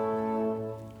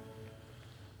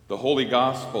The Holy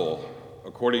Gospel,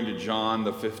 according to John,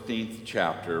 the 15th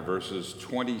chapter, verses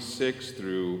 26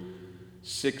 through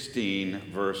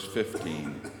 16, verse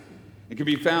 15. It can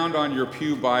be found on your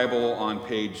pew Bible on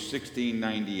page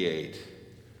 1698.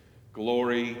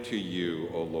 Glory to you,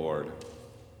 O Lord.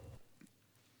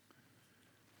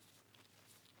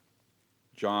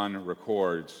 John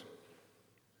records,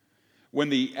 "When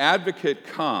the Advocate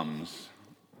comes,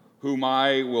 whom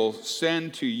I will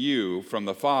send to you from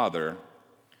the Father,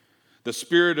 the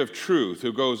Spirit of truth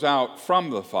who goes out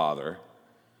from the Father,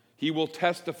 he will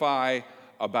testify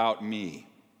about me.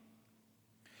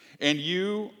 And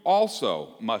you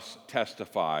also must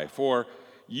testify, for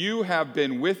you have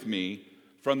been with me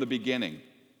from the beginning.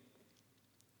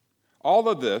 All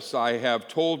of this I have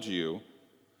told you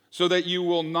so that you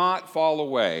will not fall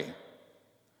away.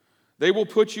 They will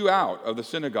put you out of the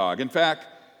synagogue. In fact,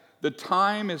 the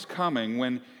time is coming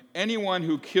when anyone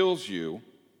who kills you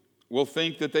will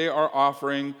think that they are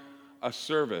offering a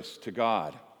service to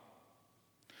God.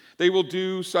 They will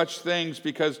do such things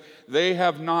because they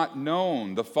have not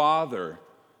known the Father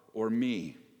or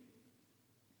me.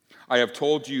 I have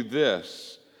told you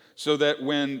this so that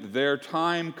when their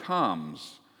time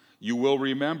comes, you will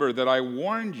remember that I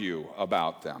warned you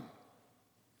about them.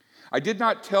 I did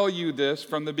not tell you this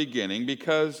from the beginning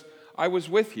because I was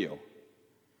with you,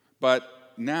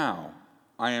 but now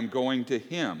I am going to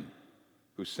him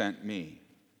who sent me.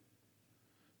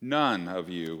 None of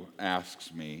you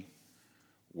asks me,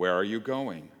 'Where are you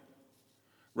going?'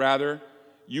 Rather,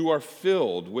 you are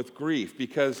filled with grief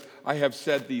because I have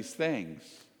said these things.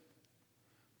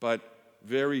 But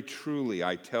very truly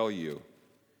I tell you,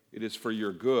 it is for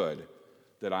your good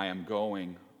that I am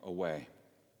going away.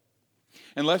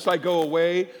 Unless I go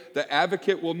away, the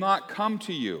Advocate will not come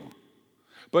to you.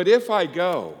 But if I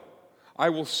go, I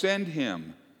will send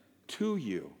him to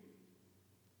you.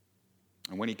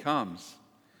 And when he comes,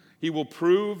 he will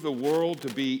prove the world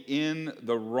to be in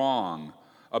the wrong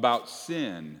about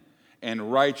sin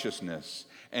and righteousness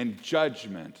and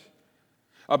judgment.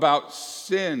 About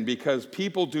sin because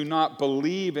people do not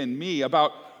believe in me.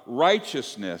 About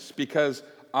righteousness because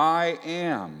I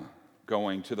am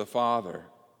going to the Father,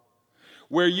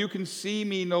 where you can see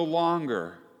me no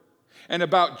longer. And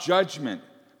about judgment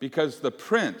because the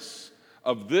prince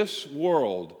of this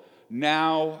world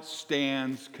now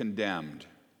stands condemned.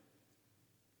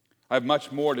 I have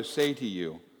much more to say to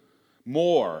you,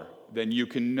 more than you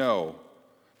can know,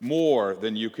 more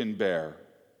than you can bear.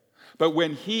 But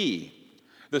when he,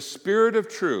 the Spirit of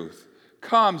truth,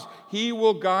 comes, he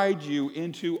will guide you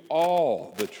into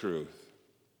all the truth.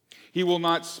 He will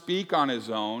not speak on his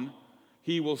own.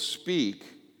 He will speak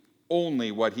only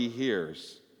what he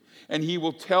hears, and he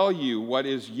will tell you what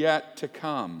is yet to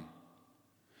come.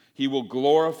 He will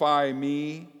glorify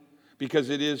me because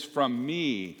it is from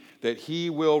me that he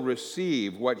will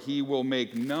receive what he will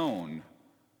make known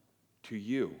to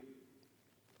you.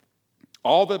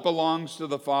 All that belongs to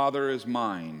the Father is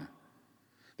mine.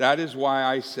 That is why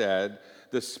I said,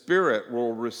 the Spirit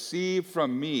will receive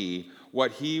from me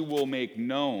what he will make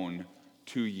known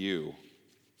to you."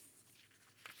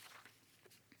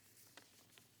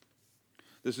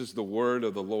 This is the word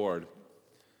of the Lord,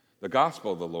 the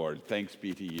gospel of the Lord. Thanks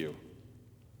be to you.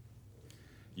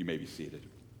 You may be seated.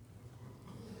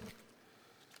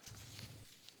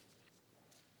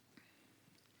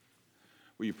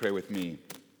 Will you pray with me?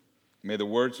 May the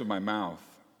words of my mouth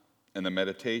and the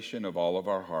meditation of all of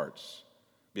our hearts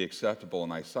be acceptable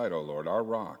in thy sight, O Lord, our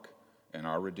rock and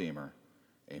our Redeemer.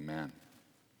 Amen.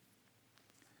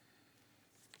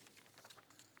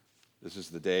 This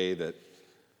is the day that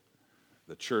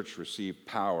the church received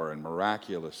power and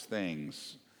miraculous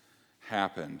things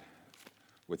happened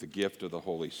with the gift of the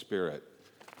Holy Spirit.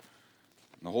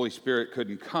 And the Holy Spirit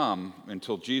couldn't come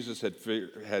until Jesus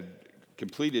had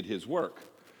completed his work.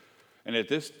 And at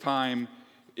this time,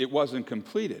 it wasn't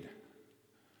completed.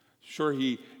 Sure,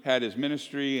 he had his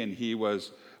ministry and he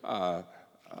was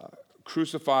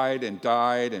crucified and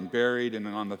died and buried, and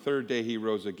on the third day he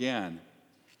rose again.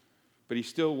 But he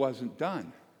still wasn't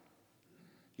done.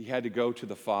 He had to go to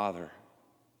the Father.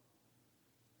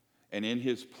 And in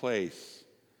his place,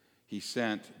 he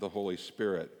sent the Holy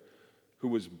Spirit, who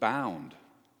was bound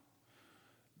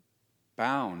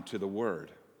to the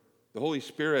Word. The Holy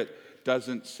Spirit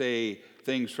doesn't say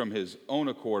things from his own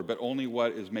accord, but only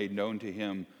what is made known to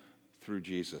him through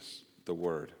Jesus, the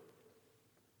Word.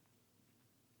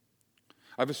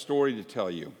 I have a story to tell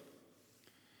you.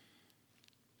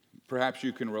 Perhaps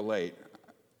you can relate.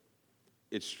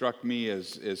 It struck me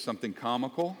as something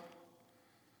comical,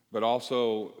 but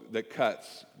also that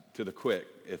cuts to the quick,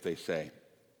 if they say.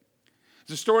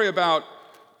 It's a story about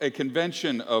a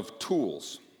convention of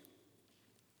tools.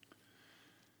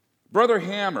 Brother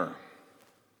Hammer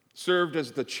served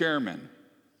as the chairman.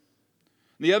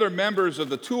 The other members of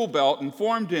the tool belt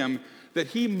informed him that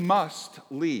he must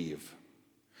leave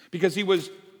because he was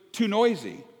too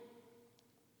noisy.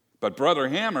 But Brother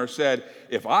Hammer said,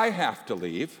 if I have to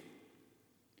leave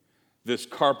this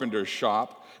carpenter's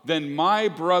shop, then my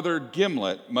brother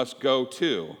Gimlet must go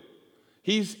too.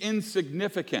 He's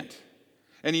insignificant,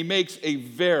 and he makes a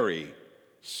very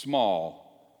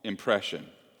small impression.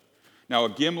 Now, a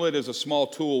gimlet is a small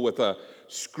tool with a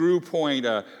screw point,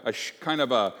 kind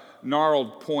of a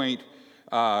gnarled point,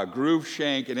 groove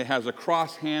shank, and it has a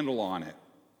cross handle on it.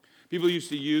 People used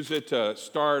to use it to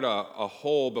start a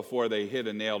hole before they hit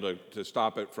a nail to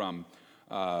stop it from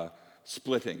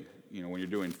splitting, when you're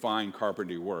doing fine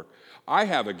carpentry work. I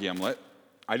have a gimlet.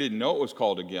 I didn't know it was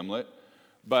called a gimlet,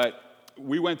 but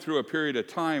we went through a period of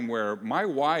time where my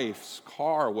wife's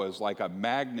car was like a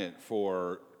magnet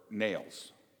for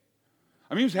nails.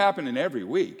 I mean, it was happening every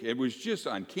week. It was just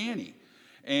uncanny.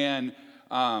 And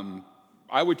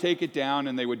I would take it down,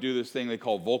 and they would do this thing they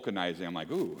call vulcanizing. I'm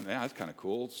like, ooh, yeah, that's kind of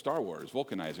cool. Star Wars,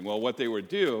 vulcanizing. Well, what they would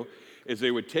do is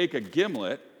they would take a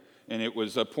gimlet, and it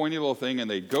was a pointy little thing, and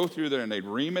they'd go through there, and they'd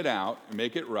ream it out and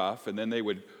make it rough, and then they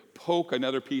would poke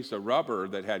another piece of rubber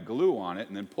that had glue on it,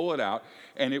 and then pull it out,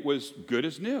 and it was good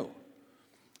as new.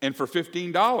 And for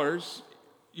 $15,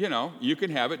 you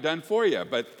can have it done for you.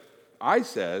 But I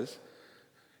says,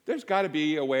 there's got to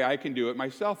be a way I can do it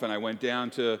myself. And I went down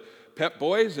to Pep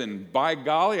Boys, and by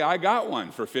golly, I got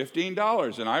one for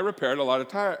 $15, and I repaired a lot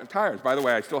of tires. By the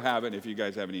way, I still have it. If you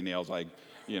guys have any nails,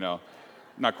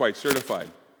 not quite certified.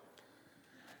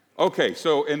 Okay,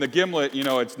 so in the gimlet,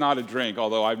 it's not a drink,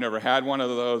 although I've never had one of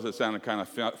those. It sounded kind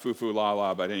of foo-foo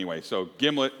la-la, but anyway, so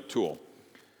gimlet tool.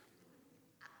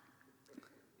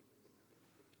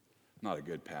 Not a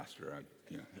good pastor,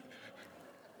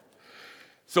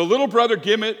 So little brother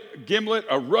Gimlet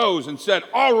arose and said,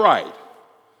 all right,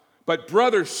 but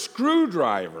brother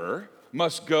Screwdriver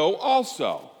must go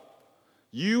also.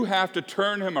 You have to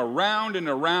turn him around and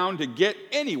around to get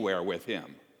anywhere with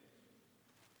him.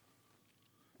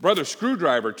 Brother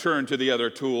Screwdriver turned to the other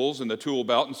tools in the tool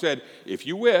belt and said, if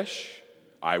you wish,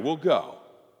 I will go.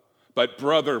 But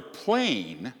Brother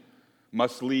Plain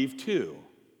must leave too,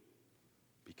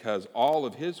 because all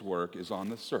of his work is on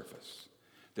the surface.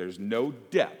 There's no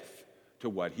depth to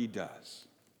what he does.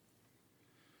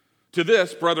 To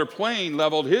this, Brother Plain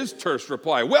leveled his terse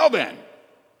reply. Well then,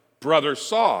 Brother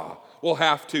Saw will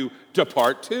have to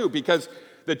depart too, because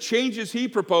the changes he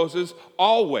proposes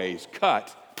always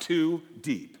cut too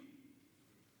deep.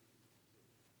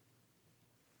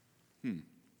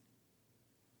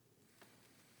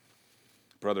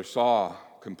 Brother Saw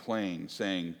complained,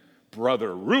 saying,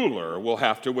 Brother Ruler will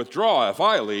have to withdraw if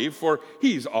I leave, for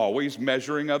he's always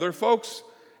measuring other folks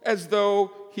as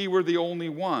though he were the only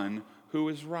one who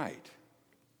is right.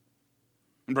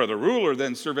 And Brother Ruler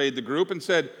then surveyed the group and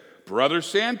said, Brother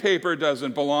Sandpaper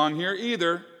doesn't belong here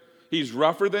either. He's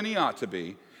rougher than he ought to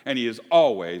be, and he is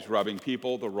always rubbing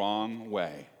people the wrong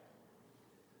way.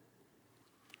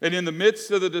 And in the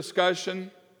midst of the discussion,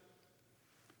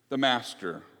 the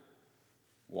master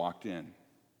walked in.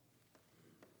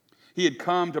 He had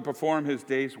come to perform his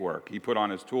day's work. He put on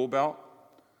his tool belt.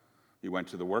 He went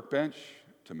to the workbench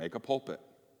to make a pulpit.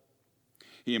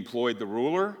 He employed the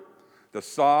ruler, the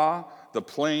saw, the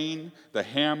plane, the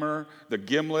hammer, the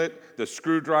gimlet, the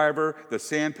screwdriver, the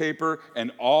sandpaper,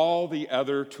 and all the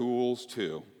other tools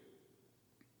too.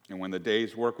 And when the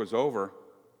day's work was over,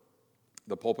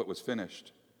 the pulpit was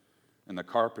finished, and the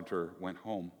carpenter went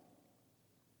home.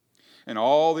 And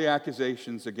all the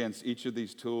accusations against each of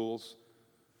these tools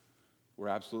were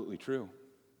absolutely true.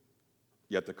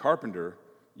 Yet the carpenter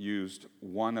used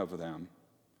one of them,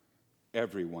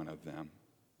 every one of them.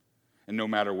 And no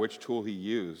matter which tool he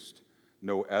used,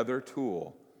 no other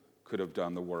tool could have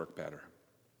done the work better.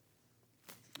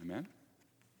 Amen?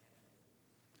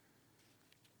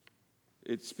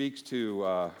 It speaks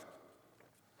to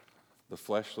the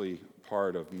fleshly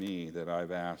part of me that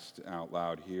I've asked out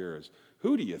loud here is,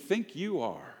 who do you think you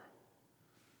are?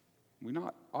 We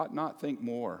ought not think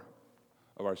more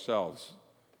of ourselves,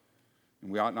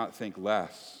 and we ought not think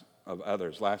less of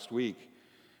others. Last week,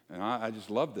 and I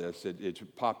just love this,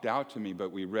 it popped out to me,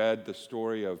 but we read the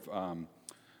story of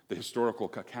the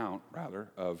historical account, rather,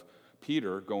 of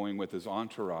Peter going with his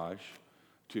entourage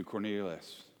to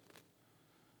Cornelius.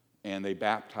 And they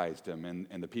baptized him,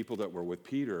 and the people that were with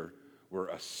Peter were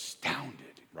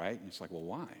astounded, right? And it's like, well,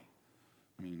 why?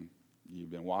 I mean, you've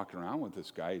been walking around with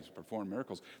this guy, he's performed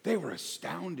miracles. They were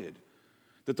astounded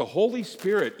that the Holy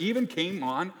Spirit even came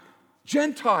on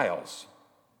Gentiles.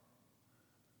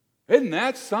 Isn't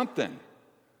that something?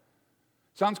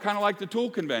 Sounds kind of like the Tool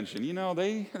Convention. You know,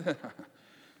 they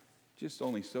just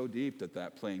only so deep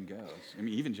that plane goes. I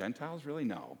mean, even Gentiles? Really?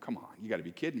 No, come on. You got to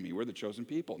be kidding me. We're the chosen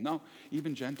people. No,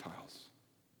 even Gentiles.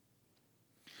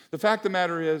 The fact of the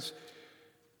matter is,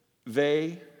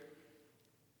 they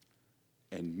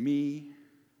and me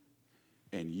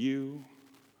and you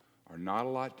are not a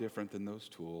lot different than those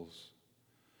tools.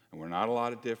 And we're not a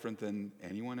lot different than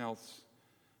anyone else.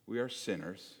 We are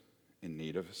sinners in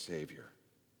need of a Savior.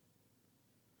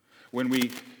 When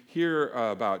we hear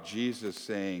about Jesus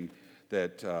saying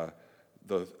that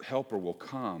the Helper will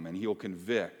come and He'll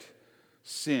convict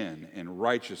sin and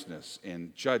righteousness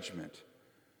and judgment,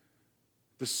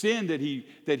 the sin that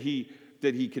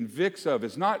he convicts of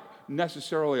is not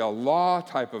necessarily a law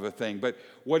type of a thing, but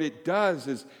what it does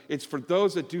is it's for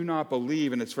those that do not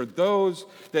believe, and it's for those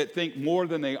that think more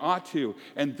than they ought to,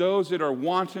 and those that are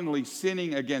wantonly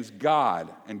sinning against God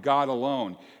and God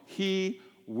alone.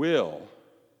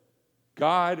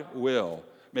 God will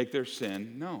make their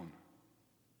sin known.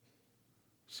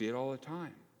 See it all the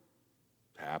time.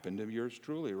 It happened to yours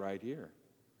truly right here.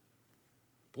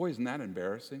 Boy, isn't that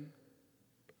embarrassing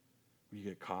when you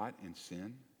get caught in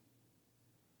sin?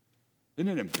 Isn't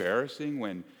it embarrassing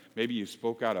when maybe you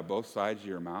spoke out of both sides of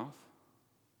your mouth?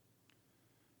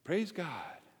 Praise God.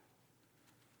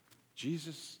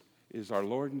 Jesus is our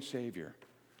Lord and Savior.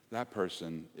 That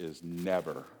person is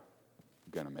never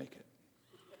going to make it.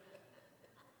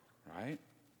 Right?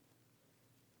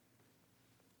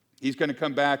 He's going to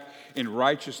come back in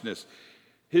righteousness.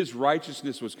 His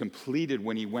righteousness was completed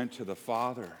when He went to the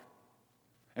Father.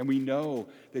 And we know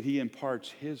that He imparts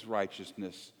His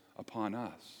righteousness upon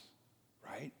us.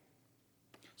 Right?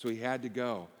 So He had to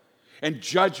go. And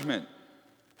judgment.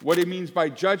 What it means by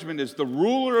judgment is the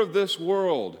ruler of this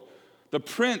world, the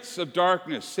prince of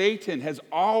darkness, Satan, has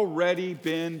already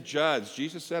been judged.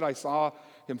 Jesus said, I saw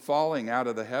Him falling out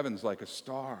of the heavens like a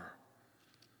star.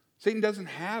 Satan doesn't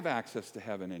have access to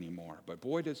heaven anymore, but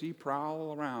boy, does he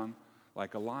prowl around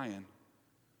like a lion,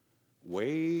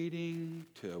 waiting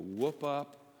to whoop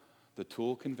up the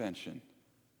Tool Convention.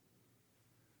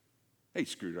 Hey,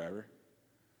 screwdriver,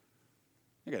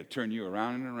 I got to turn you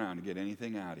around and around to get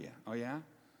anything out of you. Oh, yeah?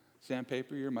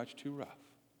 Sandpaper, you're much too rough.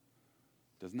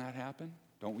 Doesn't that happen?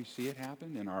 Don't we see it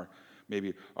happen in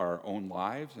maybe our own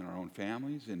lives, in our own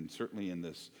families, and certainly in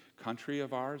this country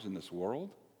of ours, in this world?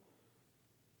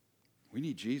 We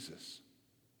need Jesus.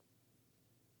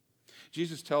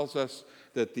 Jesus tells us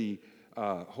that the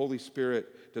Holy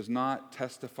Spirit does not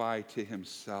testify to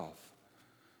Himself,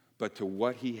 but to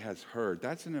what He has heard.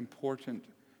 That's an important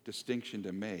distinction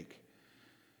to make.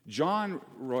 John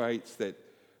writes that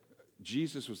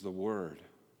Jesus was the Word.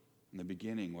 In the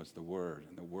beginning was the Word,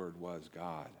 and the Word was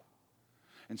God.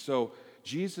 And so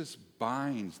Jesus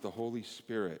binds the Holy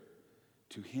Spirit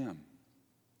to Him,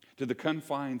 to the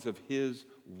confines of His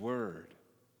Word.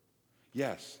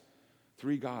 Yes,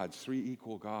 three gods, three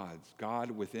equal gods.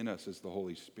 God within us is the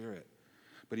Holy Spirit.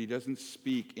 But He doesn't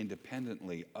speak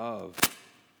independently of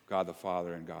God the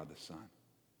Father and God the Son.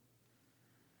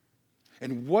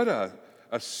 And what a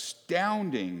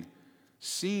astounding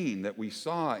scene that we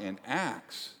saw in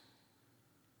Acts,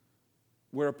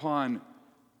 whereupon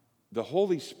the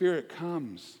Holy Spirit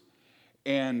comes,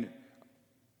 and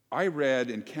I read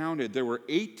and counted, there were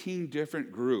 18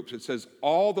 different groups. It says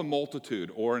all the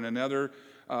multitude, or in another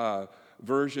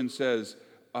version says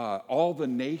all the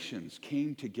nations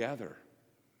came together.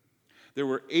 There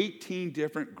were 18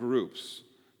 different groups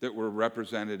that were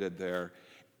represented there,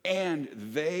 and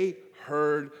they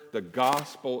heard the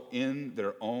gospel in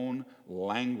their own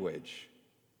language.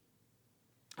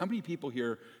 How many people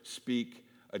here speak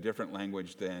a different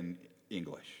language than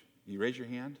English? Can you raise your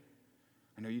hand?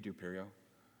 I know you do, Perio.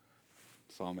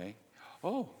 Salme.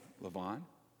 Oh, Levon.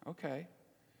 Okay.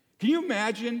 Can you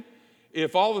imagine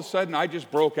if all of a sudden I just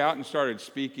broke out and started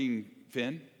speaking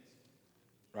Finn?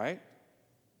 Right?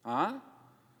 Huh?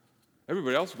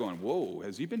 Everybody else is going, whoa,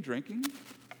 has he been drinking?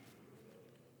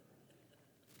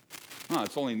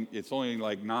 It's only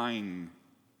like 9:40.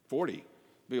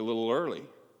 Be a little early,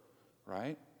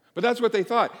 right? But that's what they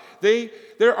thought.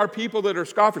 There are people that are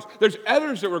scoffers. There's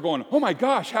others that were going, oh my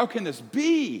gosh, how can this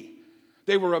be?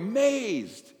 They were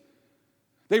amazed.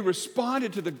 They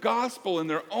responded to the gospel in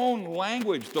their own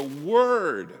language. The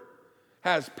Word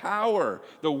has power.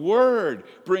 The Word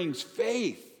brings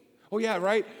faith. Oh yeah,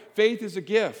 right? Faith is a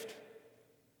gift.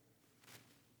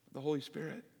 The Holy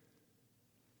Spirit.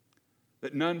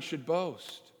 That none should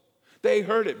boast. They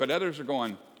heard it, but others are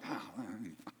going,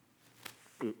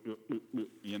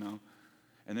 you know.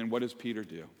 And then what does Peter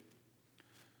do?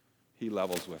 he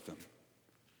levels with them.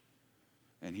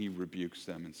 And he rebukes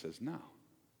them and says, no,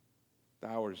 the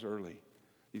hour's early.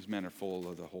 These men are full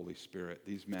of the Holy Spirit.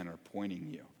 These men are pointing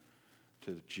you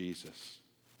to Jesus.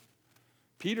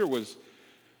 Peter was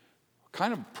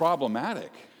kind of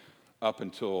problematic up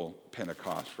until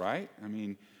Pentecost, right? I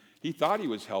mean, he thought he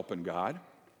was helping God.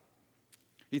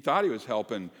 He thought he was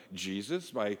helping Jesus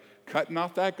by cutting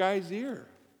off that guy's ear.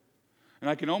 And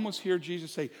I can almost hear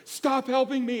Jesus say, stop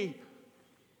helping me.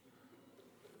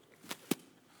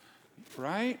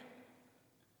 Right?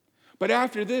 But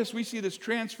after this, we see this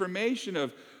transformation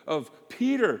of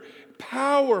Peter,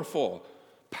 powerful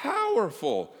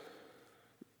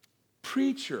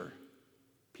preacher.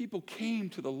 People came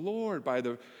to the Lord by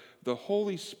the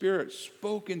Holy Spirit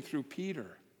spoken through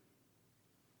Peter.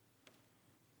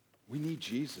 We need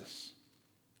Jesus.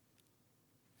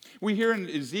 We hear in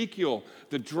Ezekiel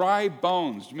the dry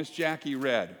bones Miss Jackie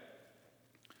read.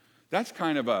 That's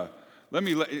kind of a, let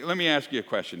me ask you a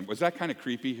question. Was that kind of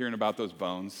creepy hearing about those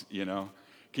bones, you know?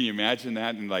 Can you imagine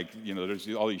that? And like, you know, there's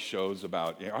all these shows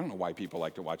about, I don't know why people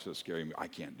like to watch those scary movies. I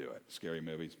can't do it. Scary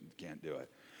movies, can't do it.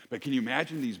 But can you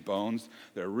imagine these bones?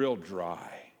 They're real dry.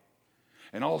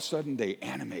 And all of a sudden they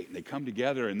animate and they come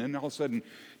together, and then all of a sudden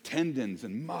tendons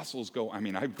and muscles go. I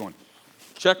mean, I'm going,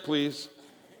 check please.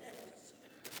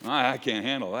 I can't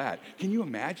handle that. Can you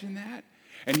imagine that?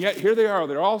 And yet here they are.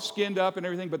 They're all skinned up and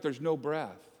everything, but there's no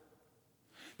breath.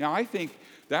 Now I think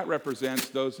that represents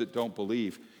those that don't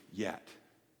believe yet.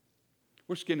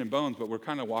 We're skin and bones, but we're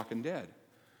kind of walking dead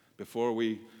before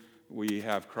we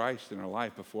have Christ in our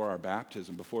life, before our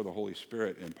baptism, before the Holy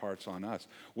Spirit imparts on us.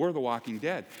 We're the walking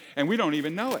dead, and we don't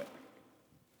even know it.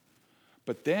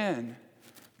 But then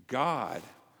God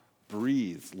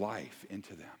breathes life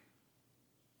into them.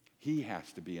 He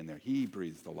has to be in there. He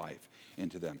breathes the life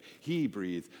into them. He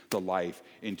breathed the life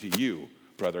into you,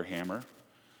 Brother Hammer.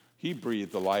 He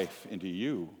breathed the life into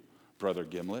you, Brother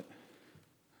Gimlet.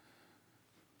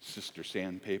 Sister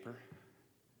Sandpaper.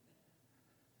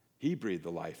 He breathed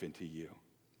the life into you.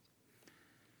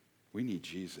 We need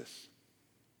Jesus.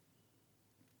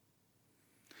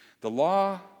 The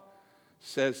law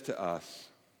says to us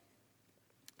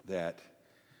that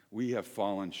we have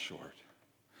fallen short.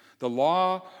 The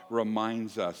law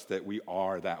reminds us that we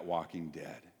are that walking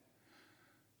dead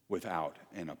without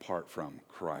and apart from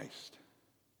Christ.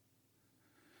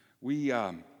 We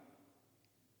come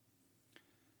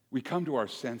to our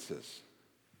senses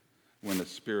when the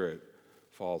Spirit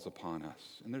falls upon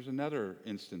us. And there's another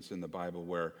instance in the Bible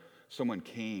where someone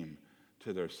came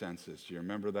to their senses. Do you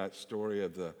remember that story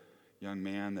of the young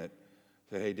man that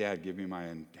said, hey, Dad, give me my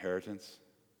inheritance?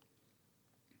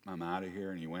 I'm out of here.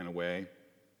 And he went away.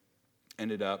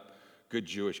 Ended up, good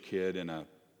Jewish kid in a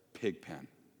pig pen.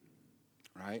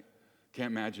 Right?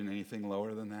 Can't imagine anything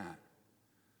lower than that.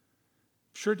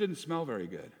 Sure didn't smell very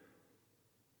good.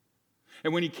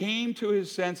 And when he came to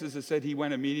his senses, it said he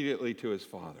went immediately to his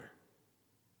father.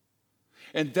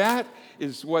 And that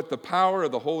is what the power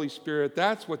of the Holy Spirit,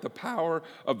 that's what the power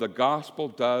of the gospel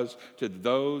does to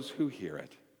those who hear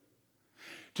it.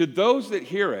 To those that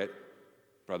hear it,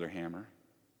 Brother Hammer,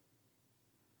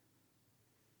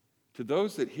 to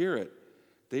those that hear it,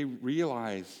 they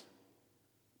realize,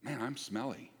 man, I'm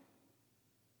smelly.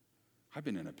 I've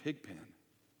been in a pig pen.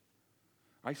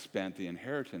 I spent the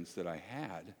inheritance that I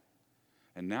had,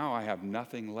 and now I have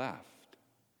nothing left.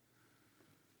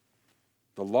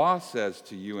 The law says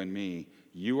to you and me,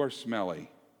 you are smelly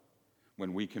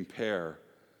when we compare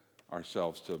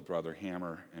ourselves to Brother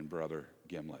Hammer and Brother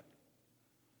Gimlet.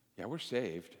 Yeah, we're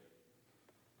saved.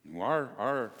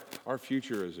 Our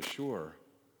future is assured.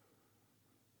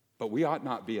 But we ought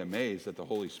not be amazed that the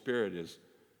Holy Spirit is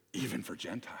even for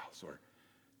Gentiles, or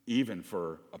even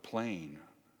for a plane,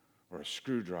 or a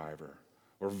screwdriver,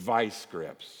 or vice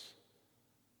grips,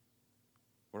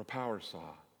 or a power saw.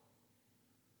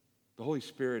 The Holy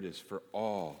Spirit is for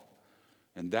all.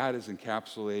 And that is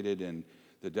encapsulated in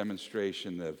the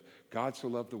demonstration of God so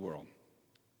loved the world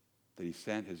that he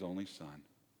sent his only son.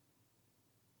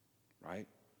 Right?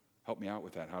 Help me out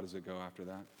with that. How does it go after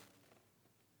that?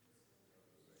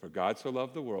 For God so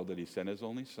loved the world that he sent his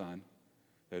only son.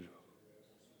 That,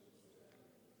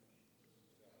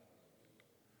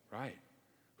 right.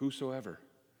 Whosoever.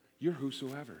 You're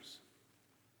whosoever's.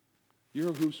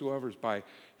 You're whosoever's by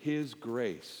his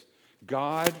grace.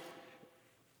 God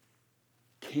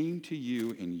came to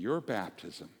you in your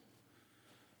baptism.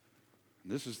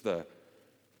 This is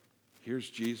here's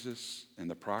Jesus and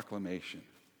the proclamation.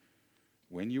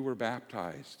 When you were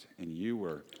baptized and you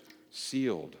were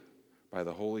sealed by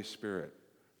the Holy Spirit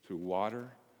through water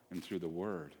and through the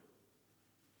Word,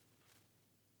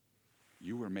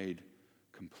 you were made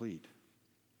complete.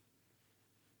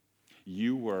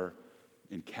 You were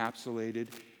encapsulated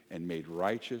and made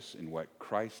righteous in what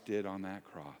Christ did on that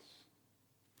cross.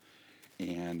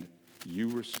 And you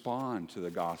respond to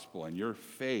the gospel, and your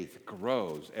faith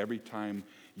grows every time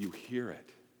you hear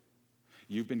it.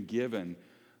 You've been given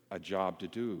a job to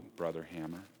do, Brother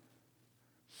Hammer,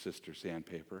 Sister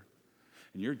Sandpaper.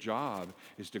 And your job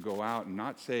is to go out and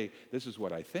not say, this is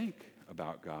what I think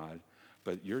about God,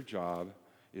 but your job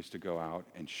is to go out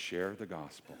and share the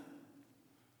gospel.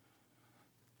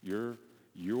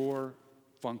 Your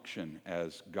function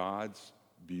as God's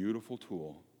beautiful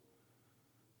tool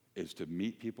is to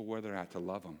meet people where they're at, to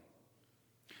love them,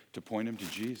 to point them to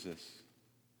Jesus,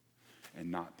 and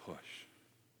not push.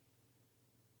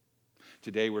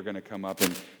 Today we're going to come up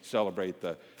and celebrate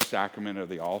the sacrament of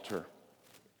the altar.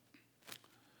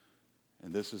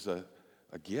 And this is a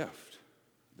gift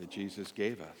that Jesus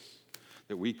gave us,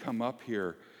 that we come up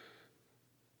here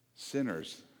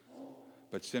sinners,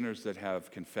 but sinners that have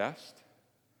confessed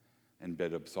and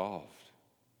been absolved.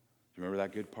 Do you remember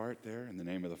that good part there? In the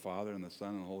name of the Father and the Son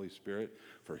and the Holy Spirit,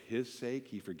 for his sake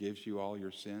he forgives you all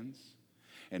your sins.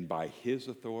 And by his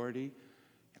authority,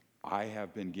 I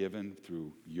have been given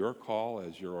through your call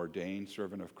as your ordained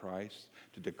servant of Christ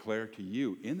to declare to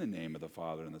you in the name of the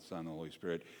Father and the Son and the Holy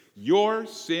Spirit, your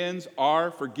sins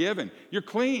are forgiven. You're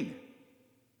clean.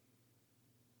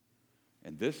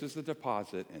 And this is the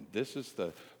deposit, and this is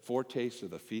the foretaste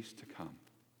of the feast to come,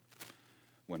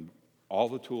 when all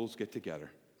the tools get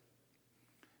together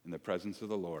in the presence of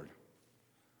the Lord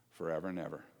forever and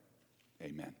ever.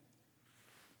 Amen.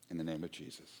 In the name of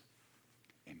Jesus.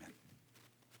 Amen.